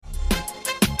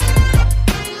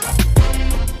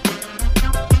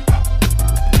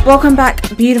Welcome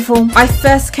back, beautiful. I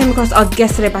first came across our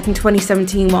guest today back in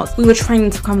 2017 whilst we were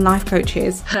training to become life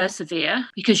coaches. Persevere,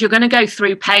 because you're going to go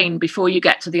through pain before you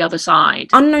get to the other side.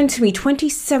 Unknown to me,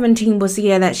 2017 was the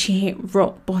year that she hit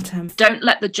rock bottom. Don't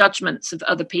let the judgments of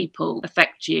other people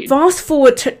affect you. Fast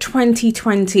forward to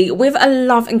 2020, with a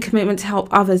love and commitment to help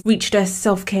others reach their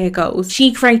self-care goals.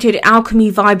 She created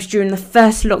Alchemy Vibes during the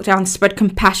first lockdown to spread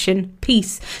compassion,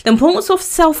 peace, the importance of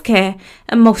self-care,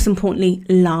 and most importantly,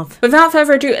 love. Without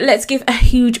further ado, let's give a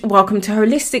huge welcome to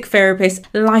holistic therapist,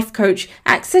 life coach,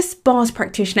 Access Bars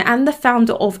practitioner, and the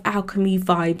founder of Alchemy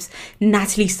Vibes,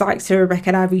 Natalie Sykes, to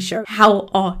Rebecca Davy Show. How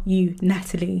are you,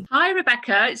 Natalie? Hi,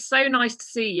 Rebecca. It's so nice to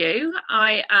see you.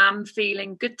 I am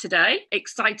feeling good today,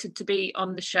 excited to be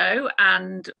on the show,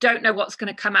 and don't know what's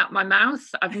going to come out my mouth.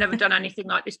 I've never done anything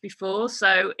like this before,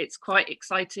 so it's quite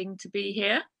exciting to be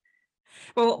here.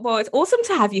 Well, it's awesome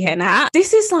to have you here, Nat.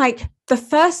 This is like the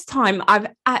first time I've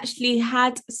actually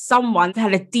had someone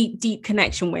had a deep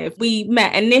connection with. We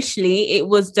met initially, it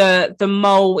was the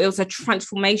mole, it was a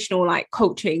transformational like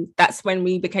coaching. That's when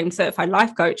we became certified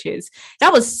life coaches.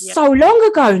 That was so long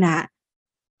ago, Nat.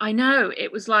 I know,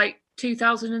 it was like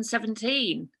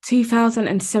 2017.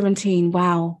 2017,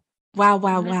 wow.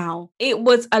 Wow. It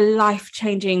was a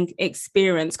life-changing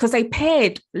experience because they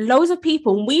paired loads of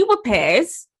people. We were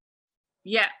pairs.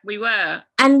 Yeah, we were.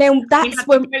 And then that's we had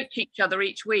when to coach each other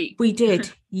each week. We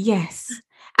did, yes.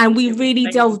 And we really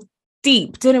delved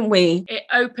deep, didn't we? It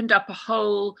opened up a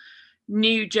whole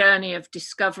new journey of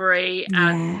discovery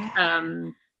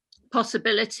and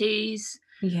possibilities.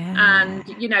 Yeah. And,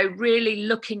 you know, really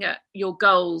looking at your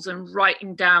goals and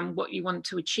writing down what you want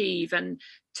to achieve and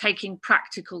taking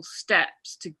practical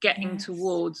steps to getting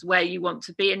towards where you want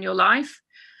to be in your life.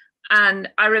 And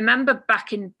I remember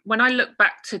when I look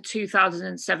back to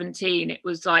 2017, it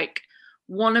was like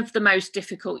one of the most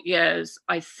difficult years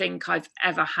I think I've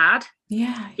ever had.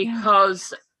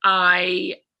 Because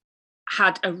I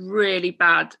had a really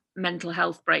bad mental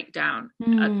health breakdown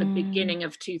at the beginning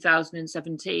of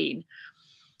 2017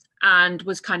 and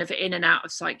was kind of in and out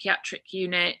of psychiatric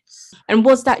units. And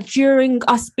was that during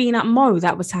us being at Mo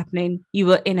that was happening? You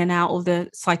were in and out of the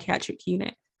psychiatric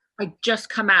unit? I just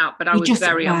come out, but I was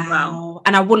very unwell.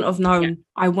 And I wouldn't have known. Yeah.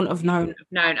 I wouldn't have known.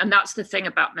 And that's the thing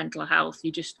about mental health.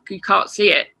 You can't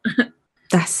see it.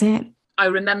 That's it. I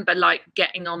remember like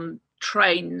getting on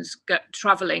trains,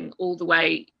 traveling all the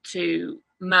way to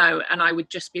Mo, and I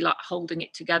would just be like holding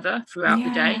it together throughout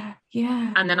the day.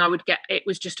 Yeah. And then I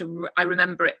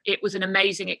remember it was an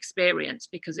amazing experience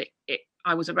because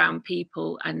I was around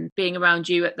people, and being around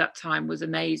you at that time was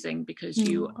amazing because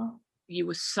you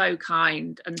were so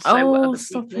kind, and so were other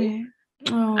people.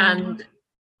 And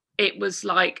it was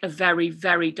like a very,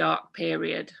 very dark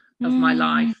period of my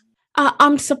life.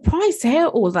 I'm surprised to hear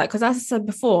all that because, as I said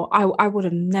before, I would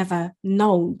have never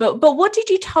known. But what did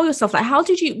you tell yourself? Like, how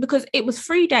did you? Because it was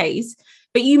 3 days,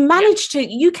 but you managed to.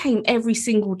 You came every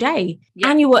single day,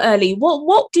 and you were early.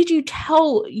 What did you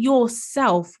tell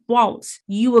yourself whilst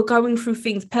you were going through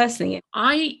things personally?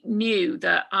 I knew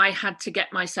that I had to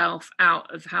get myself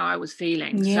out of how I was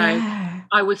feeling. So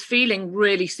I was feeling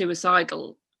really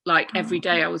suicidal. Like every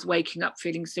day I was waking up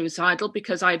feeling suicidal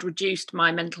because I had reduced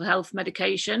my mental health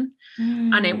medication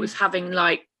and it was having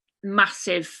like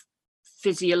massive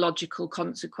physiological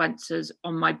consequences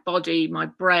on my body, my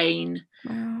brain,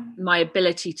 my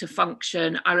ability to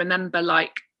function. I remember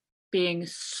like being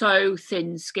so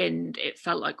thin-skinned, it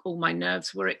felt like all my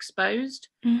nerves were exposed.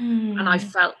 And I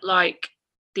felt like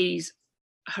these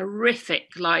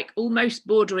horrific, like almost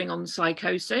bordering on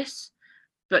psychosis,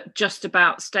 but just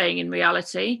about staying in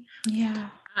reality.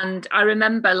 And I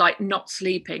remember like not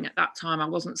sleeping at that time. I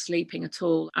wasn't sleeping at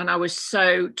all. And I was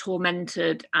so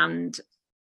tormented and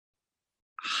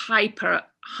hyper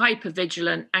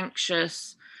vigilant,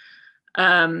 anxious,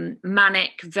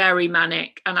 manic, very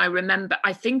manic. And I remember,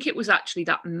 I think it was actually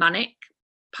that manic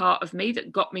part of me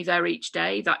that got me there each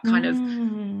day, that kind of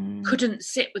couldn't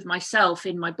sit with myself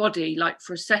in my body like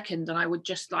for a second, and I would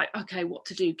just like, okay, what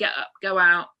to do? Get up, go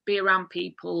out, be around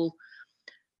people.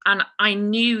 And I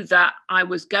knew that I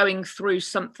was going through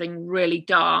something really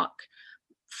dark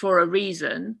for a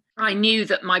reason. I knew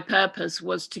that my purpose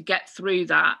was to get through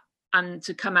that and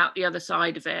to come out the other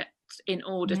side of it in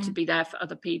order to be there for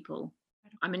other people.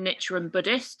 I'm a Nichiren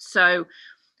Buddhist, so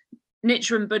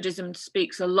Nichiren Buddhism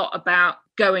speaks a lot about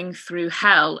going through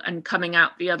hell and coming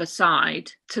out the other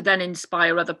side to then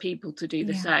inspire other people to do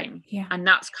the same. And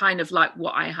that's kind of like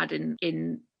what I had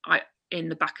in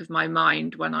the back of my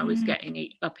mind when I was getting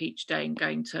up each day and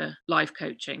going to life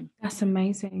coaching. That's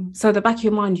amazing. So the back of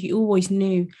your mind, you always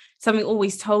knew, something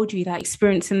always told you that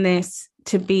experiencing this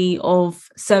to be of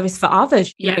service for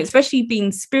others, you know, especially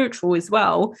being spiritual as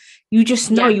well. You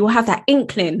just know you'll have that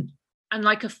inkling. And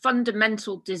like a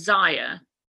fundamental desire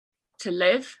to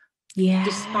live.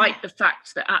 Despite the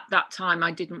fact that at that time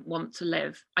I didn't want to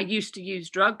live. I used to use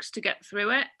drugs to get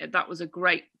through it. That was a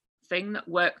great thing that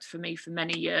worked for me for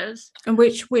many years. And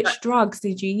which drugs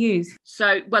did you use?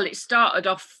 So, well, it started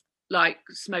off like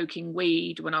smoking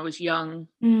weed when I was young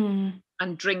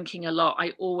and drinking a lot.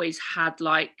 I always had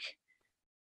like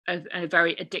a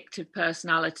very addictive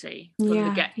personality from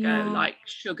the get-go. Like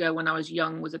sugar when I was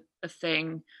young was a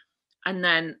thing. And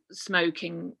then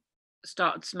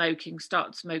started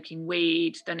smoking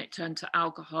weed, then it turned to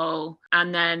alcohol.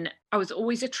 And then I was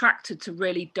always attracted to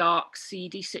really dark,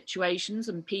 seedy situations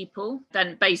and people.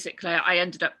 Then basically I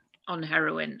ended up on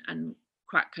heroin and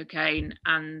crack cocaine,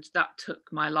 and that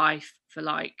took my life for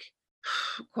like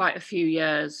quite a few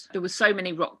years. There were so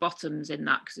many rock bottoms in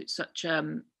that because it's such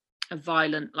a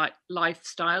violent like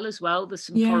lifestyle as well. There's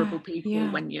some horrible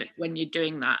people when you're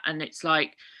doing that, and it's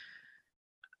like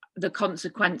the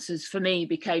consequences for me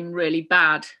became really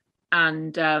bad.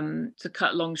 And to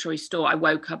cut a long story short, I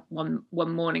woke up one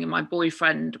morning and my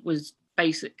boyfriend was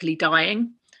basically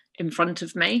dying in front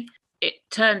of me. It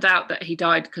turned out that he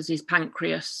died because his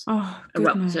pancreas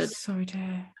erupted. Sorry,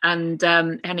 dear. And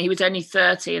he was only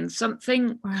 30, and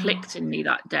something clicked in me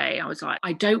that day. I was like,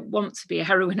 I don't want to be a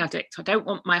heroin addict. I don't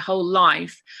want my whole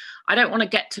life. I don't want to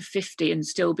get to 50 and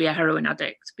still be a heroin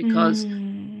addict, because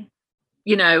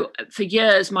you know, for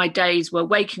years my days were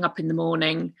waking up in the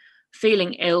morning,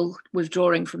 feeling ill,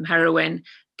 withdrawing from heroin,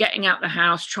 getting out the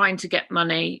house, trying to get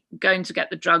money, going to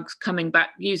get the drugs, coming back,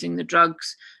 using the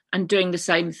drugs, and doing the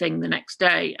same thing the next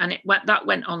day. And that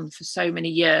went on for so many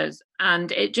years,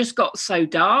 and it just got so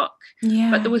dark.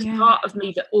 But there was part of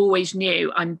me that always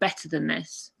knew, I'm better than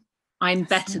this. I'm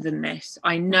better than this.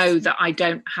 I know that I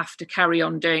don't have to carry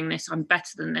on doing this. I'm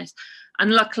better than this.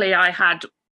 And luckily I had,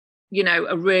 you know,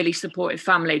 a really supportive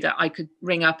family that I could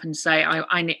ring up and say,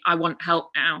 I want help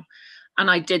now. And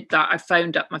I did that. I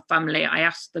phoned up my family. I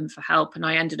asked them for help, and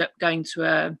I ended up going to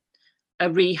a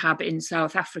rehab in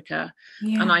South Africa.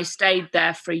 And I stayed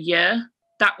there for a year.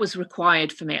 That was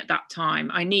required for me at that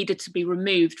time. I needed to be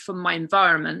removed from my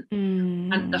environment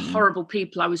and the horrible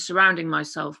people I was surrounding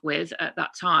myself with at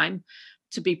that time,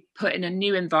 to be put in a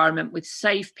new environment with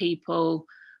safe people,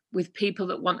 with people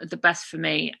that wanted the best for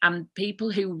me, and people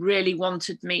who really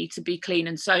wanted me to be clean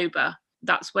and sober.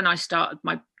 That's when I started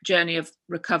my journey of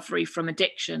recovery from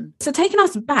addiction. So taking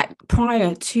us back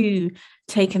prior to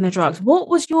taking the drugs, what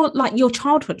was your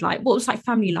childhood like? What was like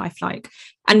family life like?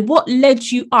 And what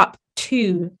led you up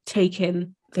to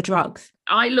taking the drugs?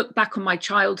 I look back on my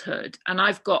childhood and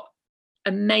I've got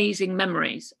amazing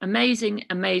memories. I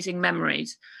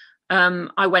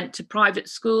went to private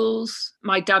schools.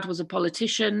 My dad was a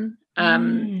politician.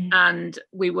 And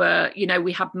we were, you know,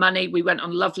 we had money. We went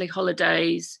on lovely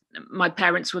holidays. My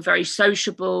parents were very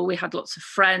sociable. We had lots of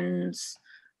friends.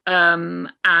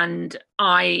 And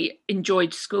I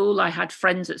enjoyed school. I had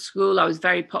friends at school. I was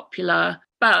very popular.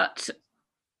 But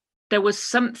there was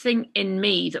something in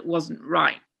me that wasn't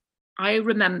right. I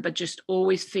remember just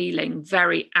always feeling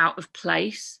very out of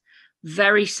place,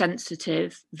 very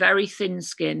sensitive, very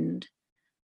thin-skinned,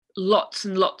 lots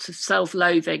and lots of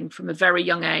self-loathing from a very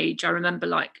young age. I remember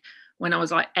like when I was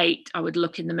like 8, I would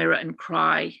look in the mirror and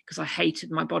cry because I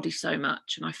hated my body so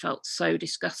much and I felt so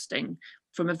disgusting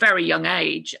from a very young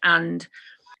age. And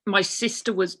my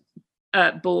sister was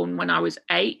born when I was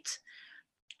 8.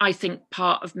 I think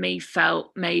part of me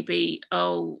felt maybe,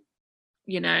 oh,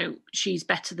 you know, she's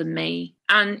better than me.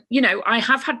 And, you know, I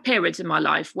have had periods in my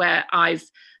life where I've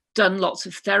done lots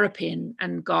of therapy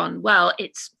and gone, well,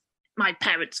 it's my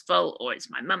parents' fault, or it's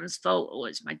my mum's fault, or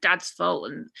it's my dad's fault,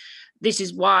 and this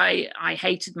is why I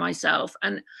hated myself.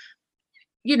 And,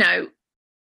 you know,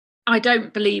 I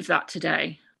don't believe that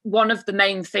today. One of the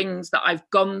main things that I've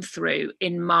gone through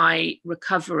in my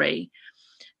recovery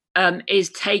is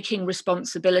taking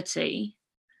responsibility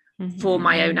for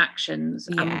my own actions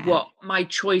and what my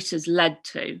choices led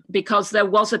to. Because there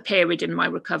was a period in my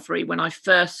recovery when I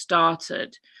first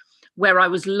started where I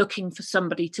was looking for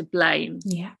somebody to blame.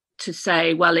 To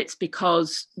say, well, it's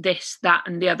because this, that,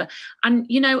 and the other. And,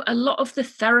 you know, a lot of the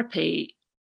therapy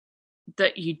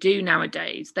that you do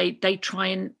nowadays, they try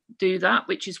and do that,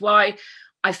 which is why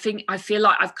I feel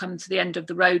like I've come to the end of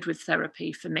the road with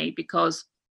therapy for me, because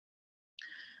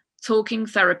talking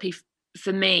therapy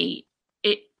for me,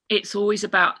 it's always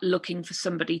about looking for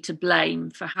somebody to blame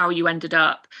for how you ended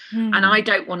up. And I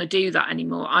don't want to do that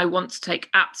anymore. I want to take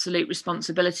absolute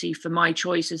responsibility for my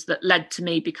choices that led to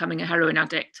me becoming a heroin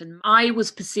addict. And I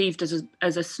was perceived as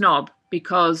a snob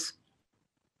because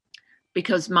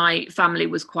because my family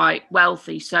was quite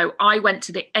wealthy. So I went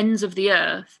to the ends of the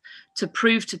earth to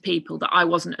prove to people that I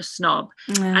wasn't a snob.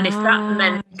 And if that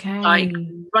meant like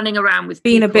running around with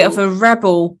being people, a bit of a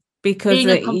rebel, because being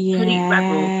a complete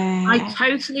rebel, I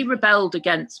totally rebelled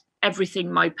against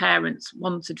everything my parents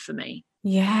wanted for me.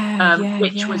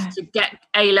 Which was to get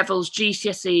A levels,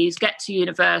 GCSEs, get to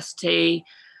university,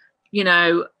 you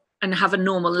know, and have a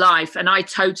normal life. And I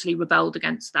totally rebelled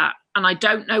against that. And I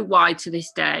don't know why to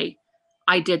this day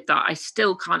I did that. I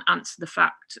still can't answer the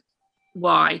fact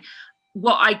why.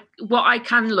 What I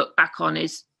can look back on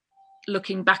is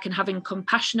looking back and having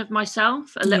compassion of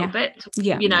myself a little bit.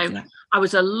 I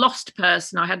was a lost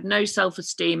person. I had no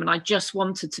self-esteem, and I just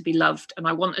wanted to be loved, and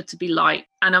I wanted to be liked.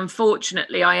 And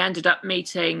unfortunately, I ended up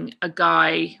meeting a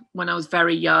guy when I was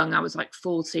very young. I was like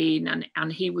 14,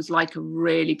 and he was like a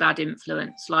really bad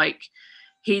influence. Like,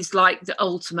 he's like the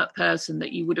ultimate person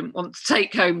that you wouldn't want to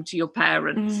take home to your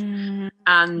parents.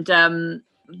 And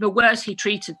the worse he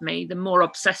treated me, the more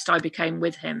obsessed I became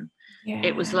with him.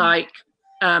 It was like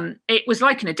an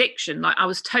addiction. Like, I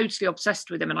was totally obsessed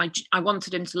with him, and I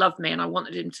wanted him to love me, and I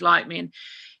wanted him to like me. And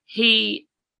he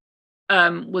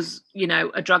was, you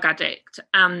know, a drug addict.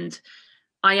 And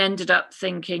I ended up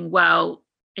thinking, well,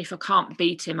 if I can't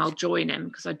beat him, I'll join him,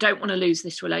 because I don't want to lose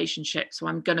this relationship. So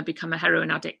I'm going to become a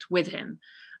heroin addict with him.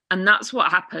 And that's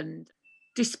what happened.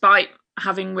 Despite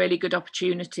having really good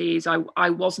opportunities, I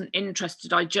wasn't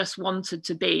interested. I just wanted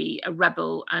to be a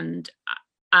rebel and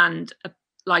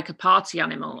like a party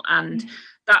animal. And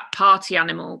that party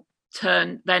animal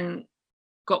then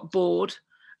got bored.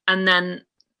 And then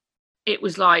it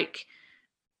was like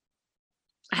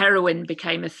heroin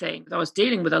became a thing. I was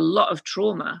dealing with a lot of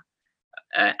trauma.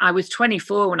 I was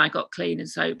 24 when I got clean and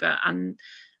sober, and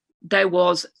there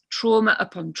was trauma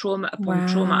upon trauma upon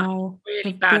trauma,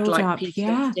 really bad, like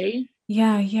PTSD.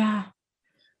 Yeah.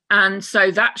 And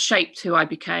so that shaped who I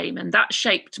became, and that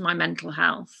shaped my mental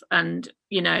health. And,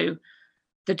 you know,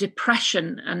 the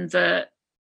depression and the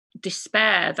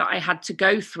despair that I had to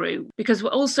go through, because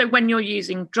also when you're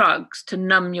using drugs to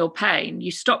numb your pain,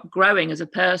 you stop growing as a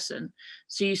person.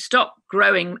 So you stop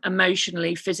growing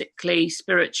emotionally, physically,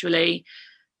 spiritually.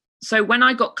 So when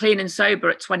I got clean and sober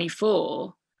at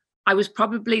 24, I was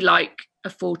probably like a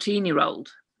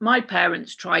 14-year-old. My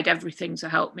parents tried everything to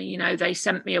help me. You know, they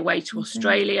sent me away to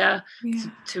Australia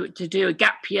to do a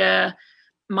gap year.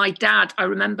 My dad, I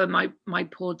remember my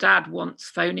poor dad once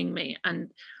phoning me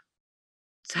and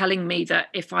telling me that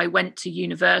if I went to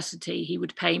university, he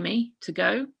would pay me to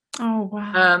go. Oh,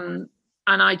 wow.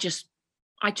 And I just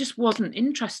wasn't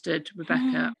interested,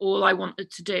 Rebecca. All I wanted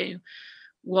to do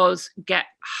was get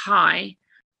high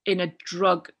in a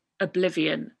drug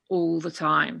oblivion all the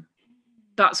time.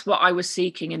 That's what I was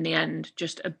seeking in the end,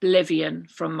 just oblivion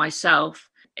from myself.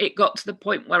 It got to the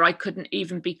point where I couldn't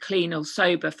even be clean or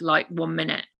sober for like 1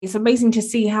 minute. It's amazing to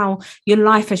see how your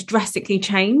life has drastically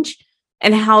changed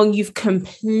and how you've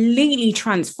completely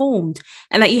transformed,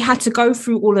 and that you had to go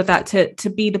through all of that to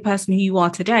be the person who you are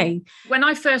today. When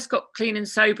I first got clean and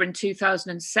sober in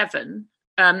 2007,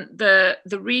 the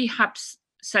rehab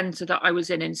centre that I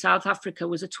was in South Africa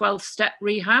was a 12-step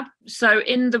rehab. So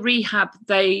in the rehab,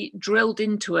 they drilled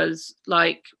into us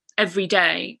like every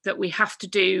day that we have to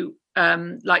do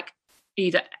like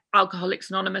either Alcoholics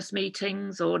Anonymous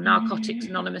meetings or Narcotics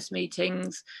Anonymous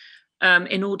meetings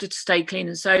in order to stay clean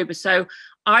and sober. So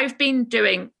I've been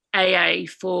doing AA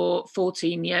for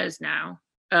 14 years now,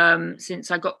 since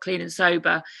I got clean and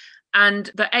sober. And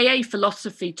the AA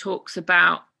philosophy talks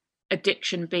about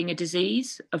addiction being a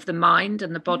disease of the mind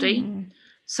and the body.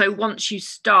 So once you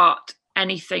start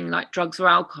anything like drugs or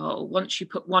alcohol, once you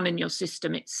put one in your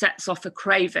system, it sets off a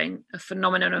craving, a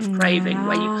phenomenon of craving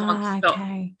where you can't stop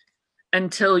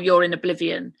until you're in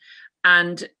oblivion.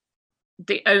 And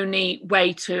the only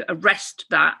way to arrest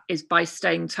that is by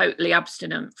staying totally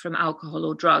abstinent from alcohol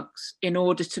or drugs in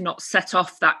order to not set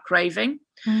off that craving.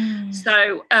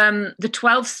 So the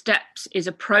 12 steps is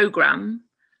a program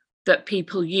that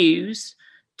people use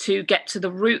to get to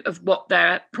the root of what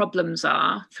their problems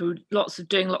are through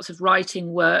doing lots of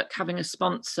writing work, having a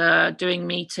sponsor, doing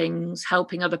meetings,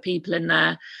 helping other people in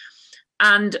there.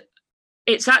 And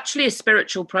it's actually a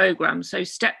spiritual program. So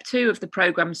step 2 of the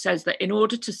program says that in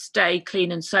order to stay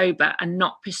clean and sober and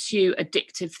not pursue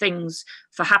addictive things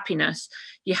for happiness,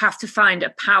 you have to find a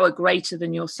power greater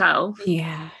than yourself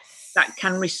that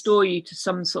can restore you to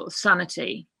some sort of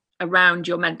sanity around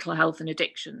your mental health and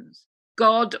addictions.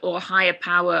 God or higher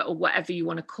power or whatever you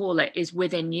want to call it is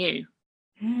within you.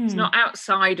 It's not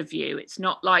outside of you. It's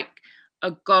not like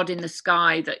a God in the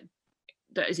sky that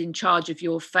that is in charge of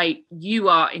your fate. You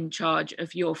are in charge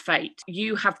of your fate.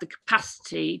 You have the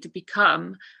capacity to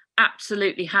become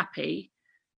absolutely happy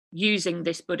using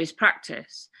this Buddhist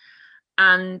practice.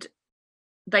 And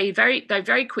they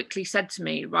very quickly said to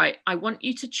me, right, I want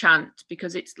you to chant,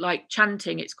 because it's like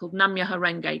chanting. It's called Nam-myoho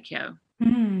Renge Kyo.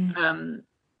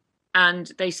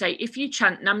 And they say, if you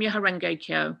chant Nam-myoho Renge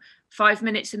Kyo 5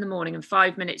 minutes in the morning and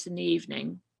 5 minutes in the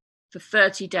evening for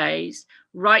 30 days,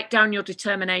 write down your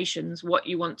determinations, what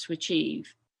you want to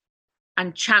achieve,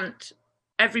 and chant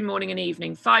every morning and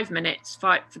evening 5 minutes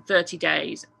for 30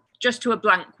 days, just to a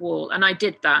blank wall. And I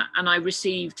did that, and I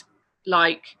received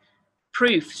like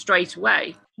proof straight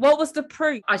away. What was the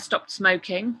proof? I stopped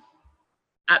smoking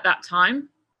at that time.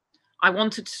 I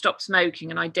wanted to stop smoking,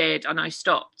 and I did, and I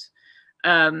stopped.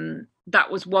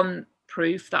 That was one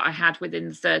proof that I had within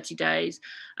the 30 days.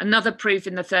 Another proof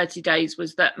in the 30 days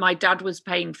was that my dad was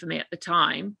paying for me at the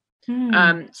time,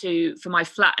 for my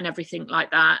flat and everything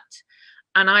like that.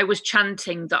 And I was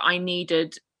chanting that I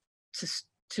needed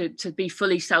to be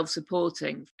fully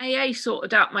self-supporting. AA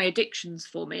sorted out my addictions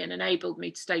for me and enabled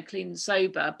me to stay clean and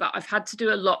sober, but I've had to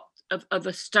do a lot of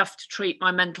other stuff to treat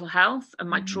my mental health and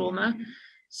my trauma.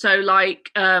 So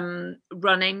like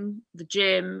running, the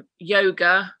gym,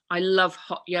 yoga. I love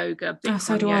hot yoga.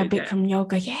 So do I. Bikram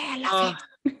yoga. Yeah, I love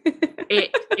it.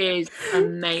 It is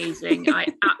amazing.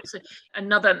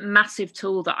 Another massive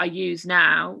tool that I use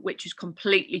now, which is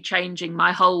completely changing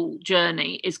my whole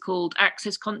journey, is called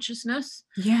Access Consciousness.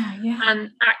 Yeah.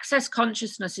 And Access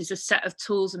Consciousness is a set of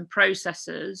tools and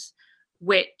processes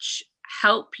which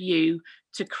help you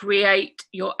to create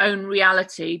your own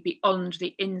reality beyond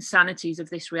the insanities of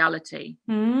this reality.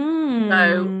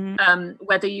 So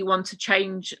whether you want to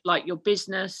change like your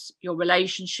business, your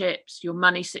relationships, your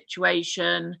money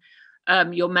situation,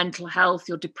 your mental health,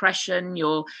 your depression,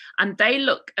 and they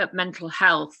look at mental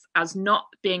health as not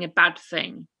being a bad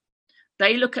thing.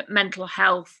 They look at mental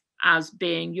health as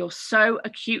being, you're so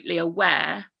acutely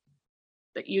aware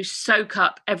that you soak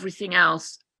up everything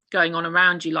else going on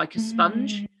around you like a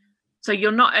sponge. So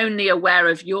you're not only aware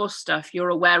of your stuff, you're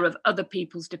aware of other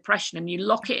people's depression, and you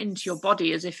lock it into your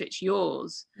body as if it's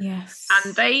yours. Yes.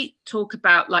 And they talk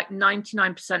about like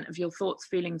 99% of your thoughts,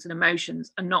 feelings and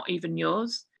emotions are not even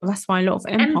yours. That's why a lot of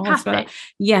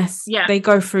empaths, they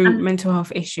go through mental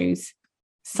health issues.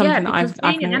 Something that I've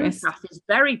noticed. An empath is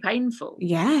very painful.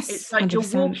 Yes. It's like 100%.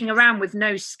 You're walking around with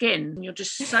no skin and you're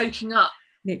just soaking up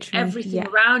literally everything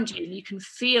around you, and you can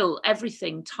feel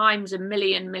everything times a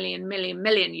million.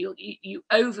 You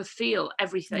overfeel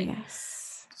everything.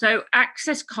 Yes. So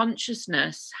Access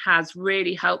Consciousness has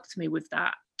really helped me with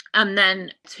that. And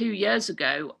then 2 years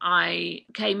ago, I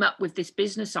came up with this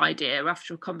business idea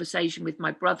after a conversation with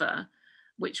my brother,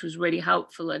 which was really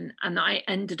helpful. And I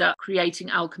ended up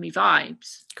creating Alchemy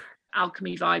Vibes.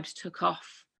 Alchemy Vibes took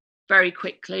off very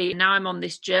quickly. Now I'm on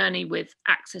this journey with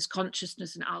Access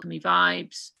Consciousness and Alchemy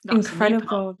Vibes. That's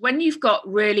incredible. When you've got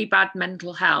really bad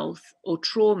mental health or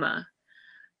trauma,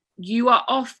 you are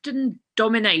often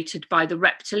dominated by the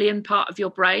reptilian part of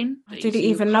your brain. I didn't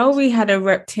even know we had a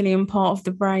reptilian part of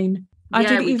the brain. I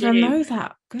didn't even know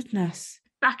that. Goodness.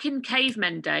 Back in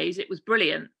cavemen days, it was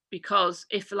brilliant, because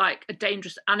if like a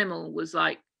dangerous animal was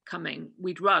like coming,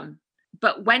 we'd run.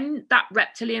 But when that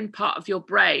reptilian part of your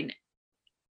brain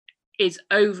is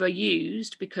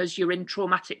overused because you're in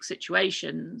traumatic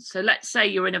situations. So let's say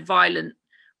you're in a violent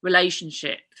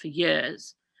relationship for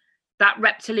years. That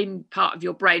reptilian part of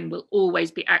your brain will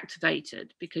always be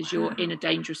activated because you're in a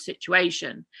dangerous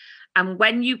situation. And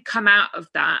when you come out of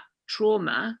that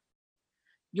trauma,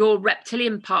 your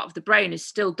reptilian part of the brain is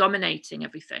still dominating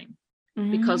everything,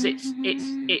 because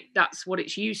that's what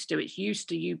it's used to. It's used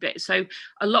to you. So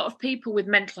a lot of people with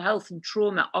mental health and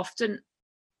trauma often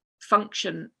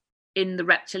function in the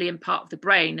reptilian part of the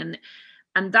brain,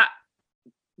 and that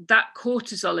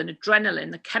cortisol and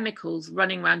adrenaline, the chemicals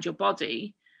running around your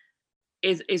body,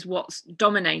 is what's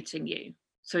dominating you.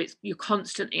 So you're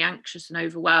constantly anxious and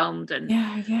overwhelmed and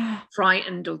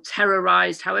frightened or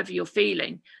terrorized, however you're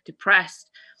feeling, depressed.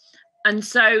 And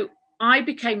so I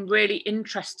became really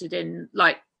interested in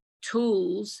like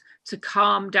tools to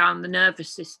calm down the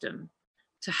nervous system,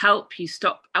 to help you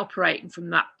stop operating from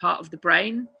that part of the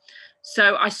brain.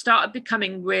 So I started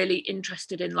becoming really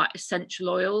interested in like essential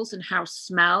oils and how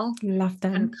smell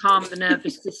can calm the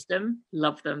nervous system.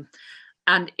 Love them.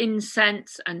 And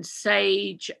incense and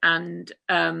sage, and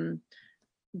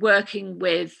working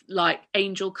with like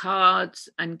angel cards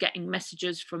and getting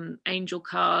messages from angel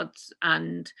cards,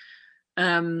 and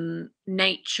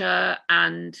nature,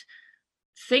 and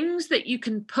things that you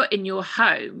can put in your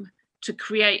home to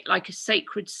create like a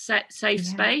sacred safe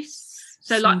space.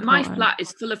 So So like my important. flat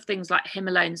is full of things like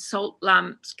Himalayan salt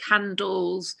lamps,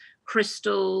 candles,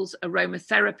 crystals,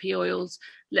 aromatherapy oils,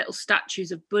 little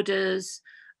statues of Buddhas,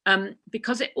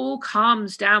 because it all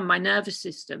calms down my nervous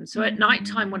system. So at night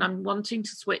time, when I'm wanting to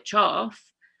switch off,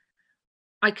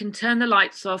 I can turn the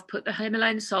lights off, put the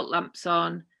Himalayan salt lamps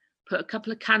on, put a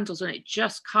couple of candles, and it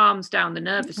just calms down the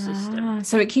nervous system.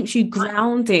 So it keeps you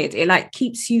grounded. It like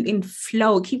keeps you in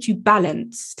flow. It keeps you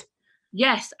balanced.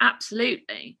 Yes,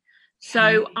 absolutely.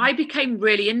 So I became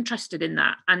really interested in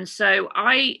that. And so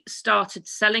I started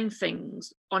selling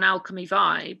things on Alchemy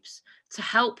Vibes to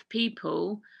help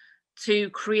people to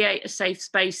create a safe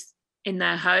space in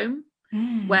their home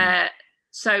where,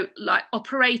 so like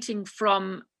operating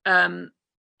from, I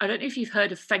don't know if you've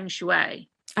heard of Feng Shui.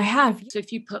 I have. So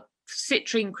if you put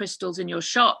citrine crystals in your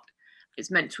shop,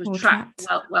 it's meant to Or attract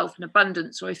wealth and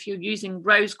abundance. Or if you're using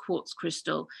rose quartz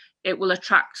crystal, it will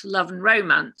attract love and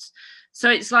romance. So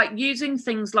it's like using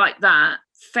things like that,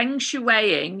 feng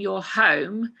shuiing your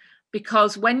home,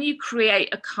 because when you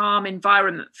create a calm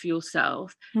environment for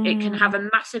yourself, it can have a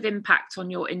massive impact on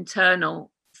your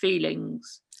internal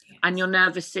feelings and your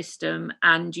nervous system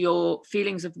and your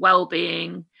feelings of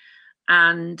well-being.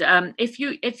 And if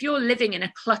you're living in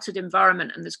a cluttered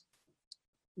environment and there's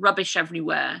rubbish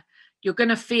everywhere, you're going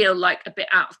to feel like a bit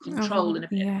out of control and a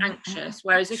bit anxious.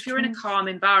 Whereas if you're in a calm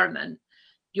environment,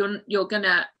 you're going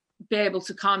to be able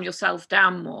to calm yourself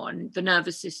down more, and the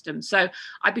nervous system. So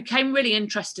I became really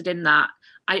interested in that.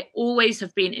 I always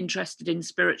have been interested in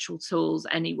spiritual tools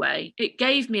anyway. It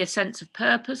gave me a sense of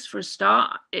purpose for a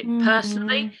start.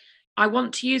 Personally, I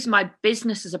want to use my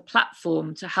business as a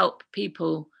platform to help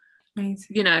people,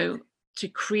 you know, to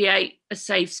create a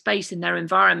safe space in their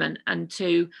environment and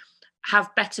to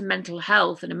have better mental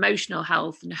health and emotional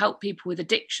health and help people with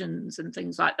addictions and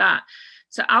things like that.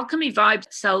 So Alchemy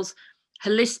Vibes sells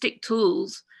holistic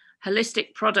tools,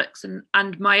 holistic products,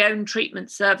 and my own treatment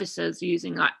services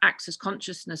using like access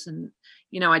consciousness. And,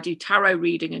 you know, I do tarot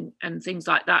reading and things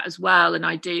like that as well. And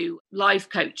I do life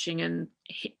coaching and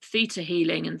theta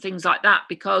healing and things like that,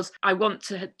 because I want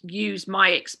to use my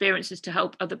experiences to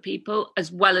help other people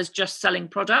as well as just selling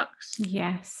products.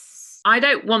 Yes. I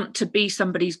don't want to be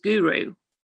somebody's guru.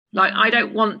 Like, I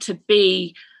don't want to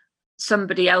be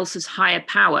somebody else's higher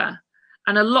power.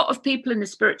 And a lot of people in the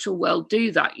spiritual world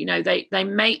do that. You know, they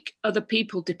make other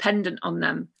people dependent on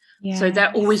them. Yes. So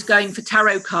they're always going for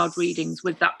tarot card readings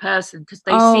with that person because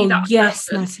they see that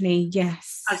person, Natalie,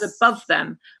 as above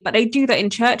them. But they do that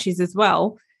in churches as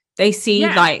well. They see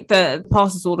like the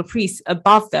pastors or the priests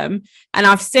above them. And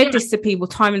I've said this to people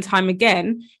time and time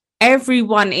again.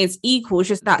 Everyone is equal. It's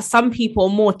just that some people are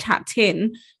more tapped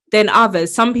in than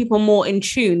others. Some people are more in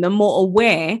tune. They're more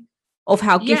aware of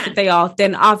how gifted they are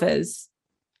than others.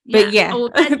 But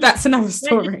that's another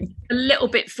story. A little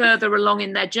bit further along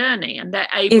in their journey, and they're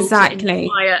able to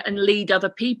inspire and lead other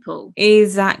people.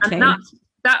 Exactly. And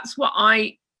that's what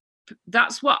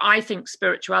I think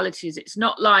spirituality is. It's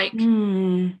not like,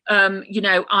 you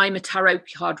know, I'm a tarot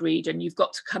card reader and you've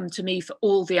got to come to me for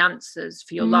all the answers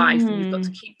for your life, and you've got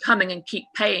to keep coming and keep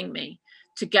paying me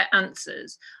to get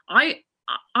answers.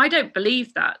 I don't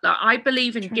believe that. Like, I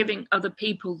believe in giving other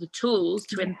people the tools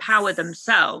to empower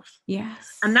themselves.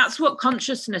 Yes. And that's what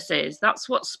consciousness is. That's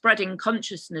what spreading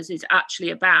consciousness is actually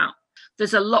about.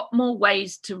 There's a lot more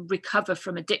ways to recover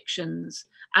from addictions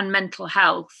and mental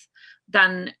health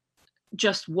than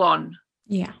just one.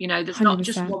 Yeah. You know, there's 100%. not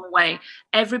just one way.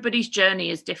 Everybody's journey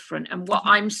is different. And what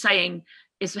I'm saying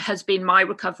has been my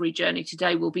recovery journey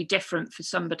today will be different for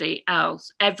somebody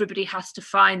else. Everybody has to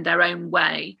find their own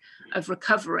way of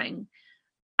recovering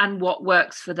and what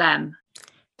works for them.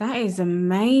 That is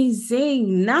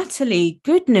amazing, Natalie.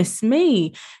 Goodness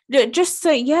me. Just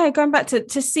going back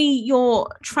to see your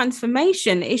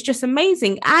transformation is just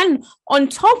amazing. And on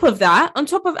top of that, on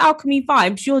top of Alchemy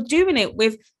Vibes, you're doing it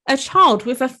with a child,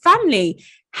 with a family.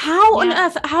 How on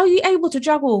earth, how are you able to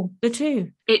juggle the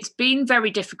two? It's been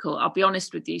very difficult, I'll be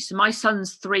honest with you. So my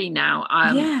son's 3 now.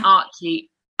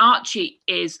 Archie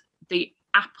is the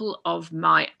apple of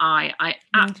my eye. I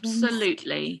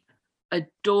absolutely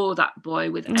adore that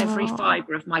boy with every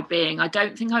fibre of my being. I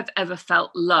don't think I've ever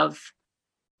felt love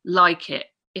like it.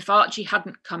 If Archie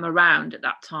hadn't come around at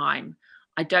that time,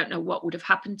 I don't know what would have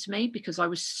happened to me, because I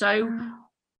was so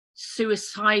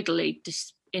suicidally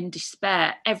in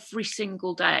despair every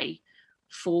single day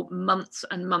for months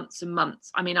and months and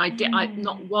months. I mean,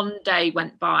 not one day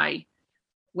went by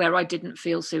where I didn't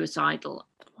feel suicidal.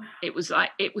 Wow.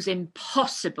 It was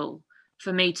impossible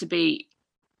for me to be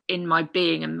in my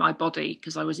being and my body,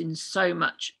 because I was in so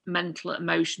much mental,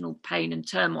 emotional pain and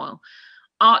turmoil.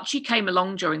 Archie came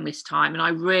along during this time, and I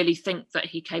really think that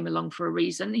he came along for a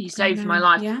reason. He saved my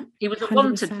life. Yeah, He was a 100%.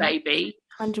 wanted baby.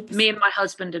 100%. Me and my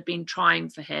husband had been trying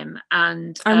for him,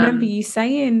 and I remember you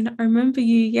saying, I remember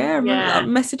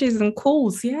messages and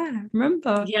calls. Yeah, I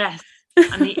remember. Yes.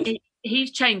 And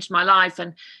he's changed my life.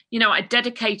 And, I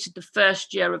dedicated the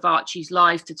first year of Archie's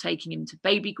life to taking him to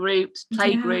baby groups,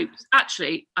 play groups.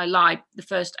 Actually, I lied, the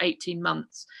first 18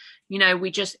 months.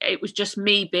 It was just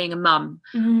me being a mum,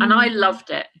 and I loved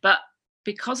it. But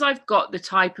because I've got the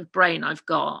type of brain I've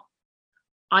got,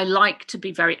 I like to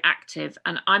be very active,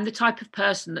 and I'm the type of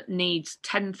person that needs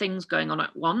 10 things going on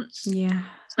at once. Yeah.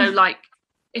 So like,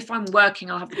 if I'm working,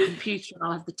 I'll have the computer and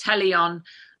I'll have the telly on.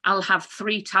 I'll have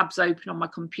 3 tabs open on my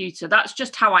computer. That's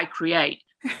just how I create.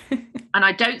 And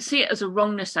I don't see it as a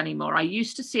wrongness anymore. I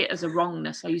used to see it as a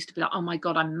wrongness. I used to be like, oh my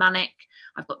God, I'm manic.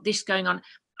 I've got this going on.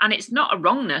 And it's not a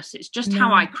wrongness. It's just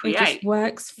how I create. It just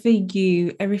works for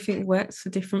you. Everything works for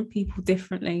different people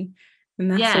differently.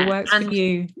 And that's what works for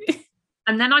you.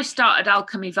 And then I started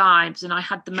Alchemy Vibes, and I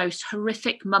had the most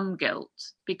horrific mum guilt,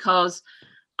 because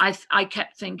I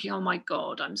kept thinking, oh my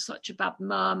God, I'm such a bad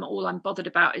mum. All I'm bothered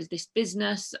about is this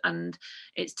business, and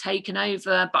it's taken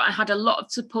over. But I had a lot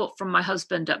of support from my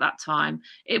husband at that time.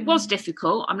 It was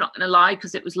difficult, I'm not going to lie,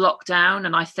 because it was lockdown.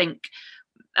 And I think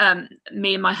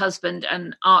me and my husband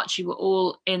and Archie were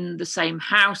all in the same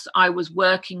house. I was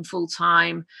working full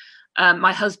time.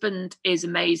 My husband is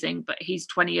amazing, but he's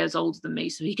 20 years older than me,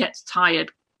 so he gets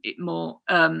tired more.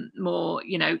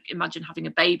 Imagine having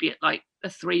a baby at like a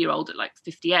 3-year-old at like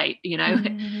 58.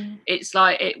 It's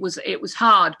like it was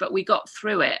hard, but we got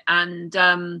through it. And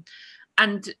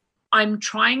I'm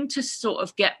trying to sort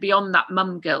of get beyond that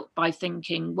mum guilt by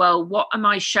thinking, well, what am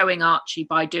I showing Archie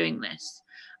by doing this,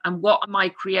 and what are my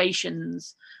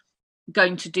creations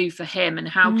going to do for him, and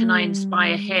how can I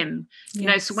inspire him?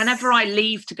 So whenever I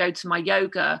leave to go to my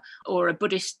yoga or a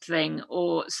Buddhist thing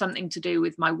or something to do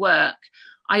with my work,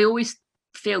 I always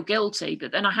feel guilty,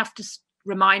 but then I have to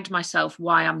remind myself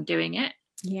why I'm doing it.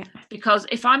 Because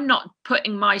if I'm not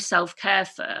putting my self-care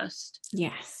first,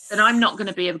 then I'm not going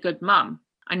to be a good mum.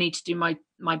 I need to do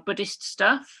my Buddhist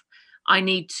stuff. I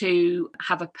need to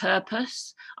have a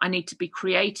purpose. I need to be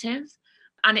creative.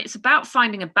 And it's about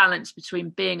finding a balance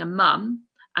between being a mum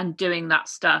and doing that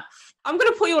stuff. I'm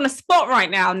going to put you on a spot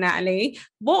right now, Natalie.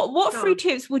 What 3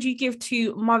 tips would you give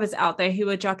to mothers out there who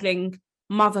are juggling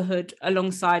motherhood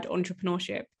alongside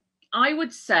entrepreneurship? I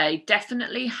would say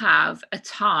definitely have a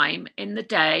time in the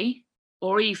day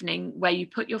or evening where you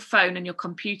put your phone and your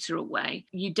computer away.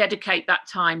 You dedicate that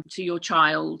time to your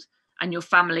child and your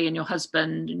family and your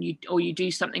husband, and you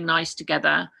do something nice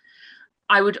together.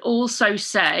 I would also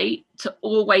say to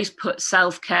always put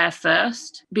self-care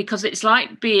first, because it's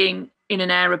like being in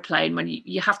an aeroplane when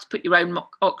you have to put your own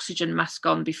oxygen mask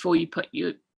on before you put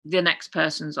the next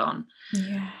person's on.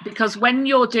 Because when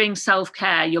you're doing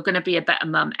self-care, you're going to be a better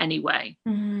mum anyway.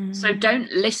 So don't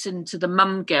listen to the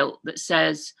mum guilt that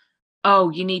says,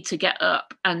 oh, you need to get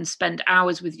up and spend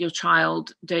hours with your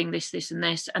child doing this, this, and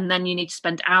this. And then you need to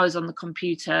spend hours on the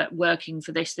computer working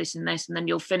for this, this, and this. And then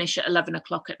you'll finish at 11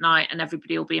 o'clock at night and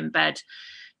everybody will be in bed,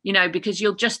 because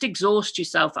you'll just exhaust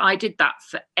yourself. I did that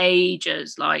for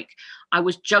ages. Like, I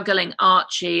was juggling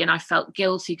Archie and I felt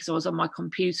guilty because I was on my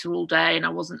computer all day and I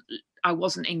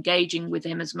wasn't engaging with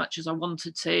him as much as I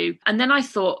wanted to. And then I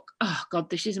thought, oh God,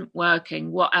 this isn't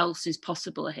working. What else is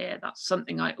possible here? That's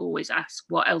something I always ask.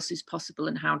 What else is possible,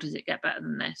 and how does it get better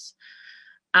than this?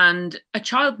 And a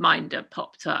childminder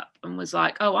popped up and was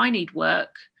like, oh, I need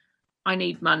work. I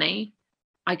need money.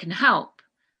 I can help.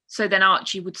 So then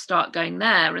Archie would start going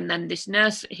there. And then this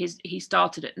he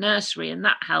started at nursery, and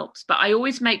that helps. But I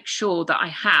always make sure that I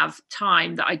have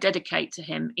time that I dedicate to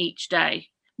him each day.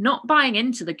 Not buying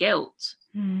into the guilt,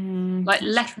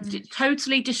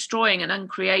 totally destroying and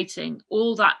uncreating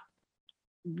all that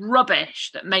rubbish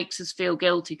that makes us feel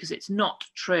guilty, because it's not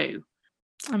true.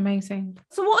 Amazing.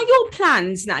 So what are your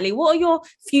plans, Natalie? What are your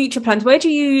future plans? Where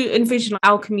do you envision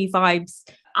Alchemy Vibes?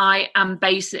 I am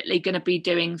basically going to be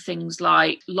doing things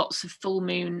like lots of full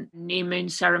moon, new moon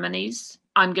ceremonies.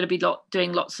 I'm going to be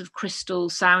doing lots of crystal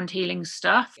sound healing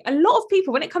stuff. A lot of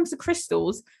people, when it comes to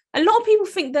crystals, a lot of people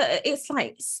think that it's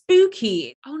like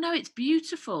spooky. Oh no, it's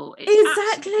beautiful.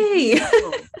 Exactly.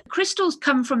 Beautiful. Crystals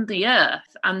come from the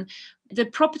earth, and the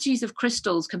properties of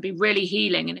crystals can be really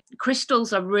healing, and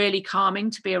crystals are really calming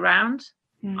to be around,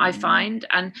 I find.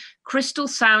 And crystal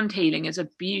sound healing is a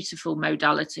beautiful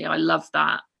modality. I love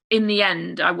that. In the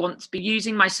end, I want to be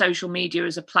using my social media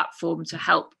as a platform to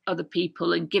help other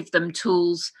people and give them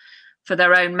tools for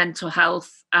their own mental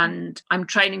health. And I'm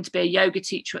training to be a yoga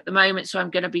teacher at the moment, so I'm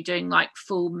going to be doing like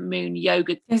full moon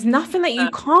yoga. There's nothing that you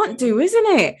can't do, isn't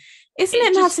it? Isn't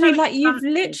it, Natalie? Like, you've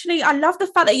literally, I love the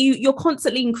fact that you're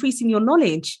constantly increasing your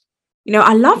knowledge. You know,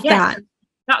 I love that.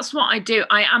 That's what I do.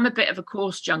 I am a bit of a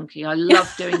course junkie. I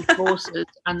love doing courses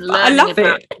and learning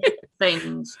about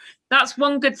things. That's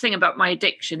one good thing about my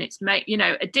addiction. It's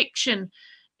addiction.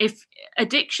 If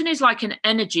addiction is like an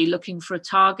energy looking for a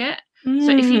target,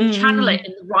 so if you channel it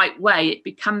in the right way,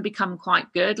 it can become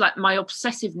quite good. Like, my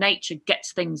obsessive nature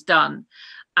gets things done,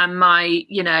 and my,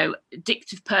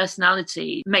 addictive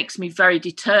personality makes me very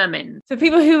determined. For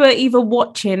people who are either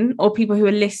watching or people who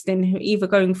are listening, who are either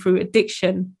going through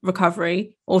addiction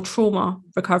recovery or trauma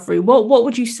recovery, what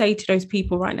would you say to those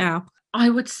people right now?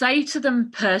 I would say to them,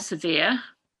 persevere,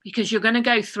 because you're going to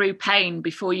go through pain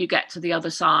before you get to the other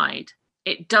side.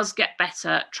 It does get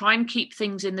better. Try and keep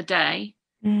things in the day,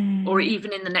 or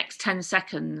even in the next 10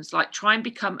 seconds. Like, try and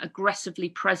become aggressively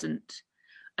present,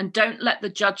 and don't let the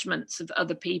judgments of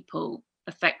other people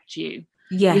affect you.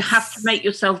 Yes. You have to make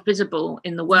yourself visible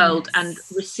in the world and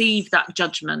receive that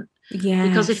judgment. Yes.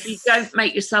 Because if you don't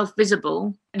make yourself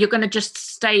visible, you're going to just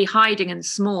stay hiding and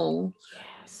small.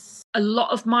 Yes. A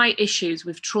lot of my issues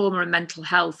with trauma and mental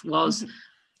health was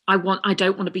I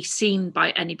don't want to be seen by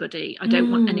anybody. I don't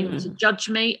want anyone to judge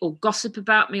me or gossip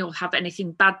about me or have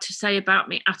anything bad to say about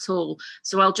me at all.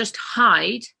 So I'll just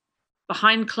hide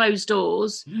behind closed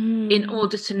doors in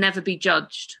order to never be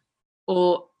judged,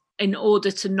 or in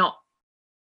order to not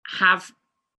have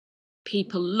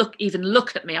people look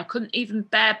at me. I couldn't even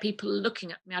bear people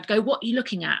looking at me. I'd go, what are you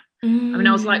looking at? I mean,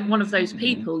 I was like one of those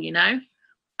people,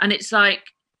 and it's like,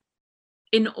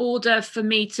 in order for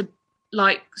me to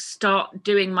like start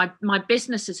doing my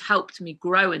business has helped me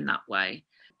grow in that way.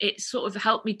 It sort of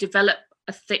helped me develop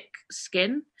a thick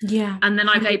skin. Yeah. And then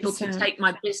I'm 100%. Able to take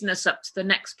my business up to the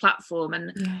next platform.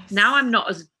 And now I'm not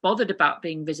as bothered about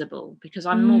being visible, because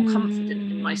I'm more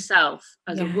confident in myself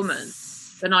as a woman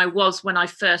than I was when I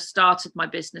first started my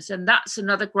business. And that's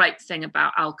another great thing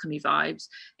about Alchemy Vibes.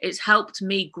 It's helped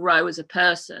me grow as a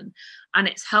person, and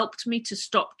it's helped me to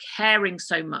stop caring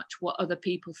so much what other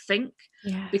people think,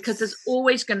 because there's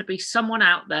always going to be someone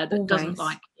out there that doesn't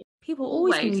like it. People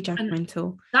always going to be judgmental.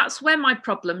 And that's where my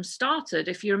problem started.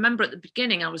 If you remember at the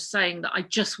beginning, I was saying that I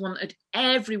just wanted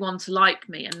everyone to like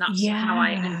me, and that's how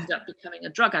I ended up becoming a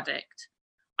drug addict.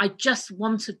 I just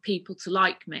wanted people to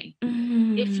like me.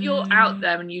 If you're out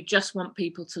there and you just want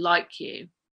people to like you,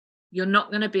 you're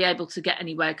not going to be able to get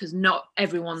anywhere, because not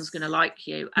everyone's going to like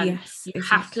you. And you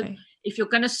have to, if you're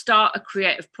going to start a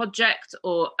creative project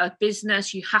or a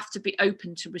business, you have to be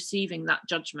open to receiving that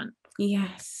judgment.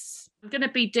 Yes. I'm going to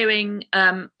be doing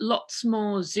lots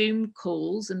more Zoom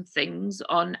calls and things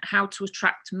on how to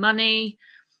attract money,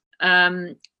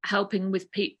 helping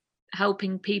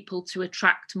people to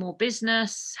attract more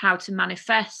business, how to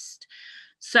manifest.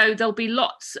 So there'll be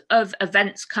lots of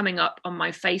events coming up on my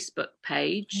Facebook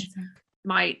page.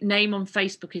 My name on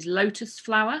Facebook is Lotus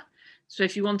Flower. So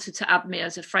if you wanted to add me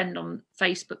as a friend on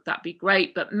Facebook, that'd be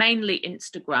great, but mainly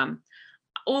Instagram.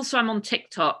 Also, I'm on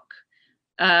TikTok.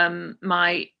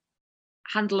 My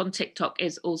handle on TikTok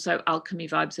is also Alchemy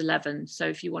Vibes 11. So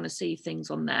if you want to see things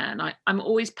on there, and I'm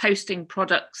always posting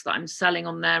products that I'm selling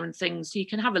on there and things, so you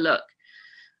can have a look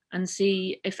and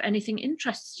see if anything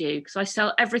interests you, because I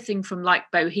sell everything from like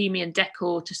bohemian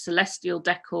decor to celestial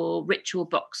decor, ritual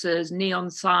boxes, neon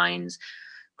signs,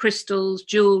 crystals,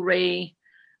 jewelry,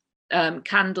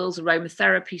 candles,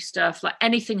 aromatherapy stuff, like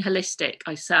anything holistic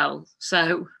I sell.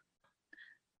 So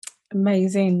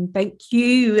amazing. Thank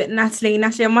you, Natalie.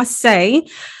 Natalie, I must say,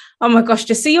 oh my gosh,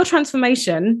 to see your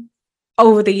transformation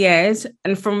over the years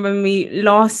and from when we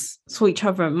last saw each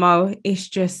other at Mo,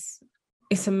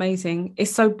 it's amazing.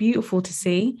 It's so beautiful to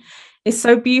see. It's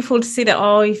so beautiful to see that,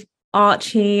 oh,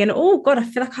 Archie, and oh God, I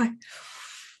feel like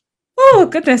oh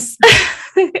goodness.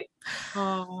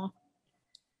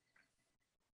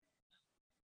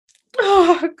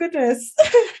 Oh goodness.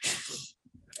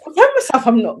 I told myself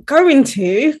I'm not going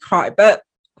to cry, but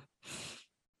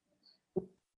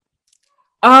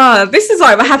this is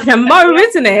like what happened to Mo,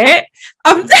 isn't it?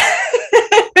 Oh,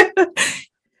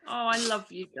 I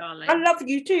love you, darling. I love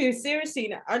you too.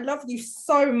 Seriously, I love you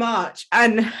so much.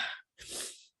 And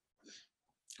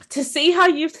to see how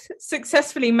you've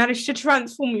successfully managed to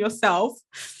transform yourself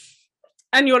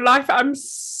and your life, I'm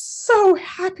so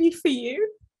happy for you.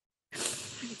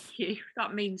 Thank you.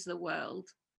 That means the world.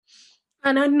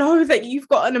 And I know that you've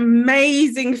got an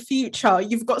amazing future.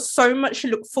 You've got so much to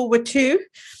look forward to.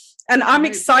 And I'm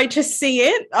excited to see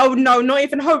it. Oh, no, not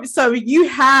even hope so. You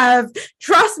have,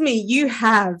 trust me, you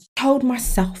have. Told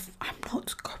myself I'm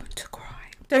not going to cry.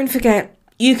 Don't forget,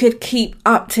 you could keep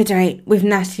up to date with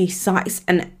Natalie Sykes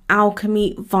and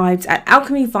Alchemy Vibes at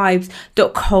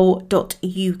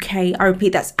alchemyvibes.co.uk. I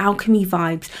repeat, that's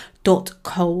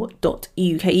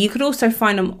alchemyvibes.co.uk. You could also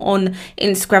find them on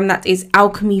Instagram, that is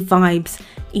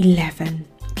alchemyvibes11.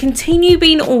 Continue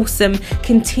being awesome,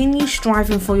 continue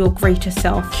striving for your greater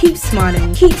self, keep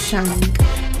smiling, keep shining,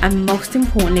 and most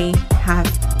importantly, have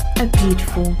a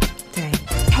beautiful day.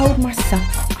 Hold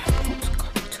myself.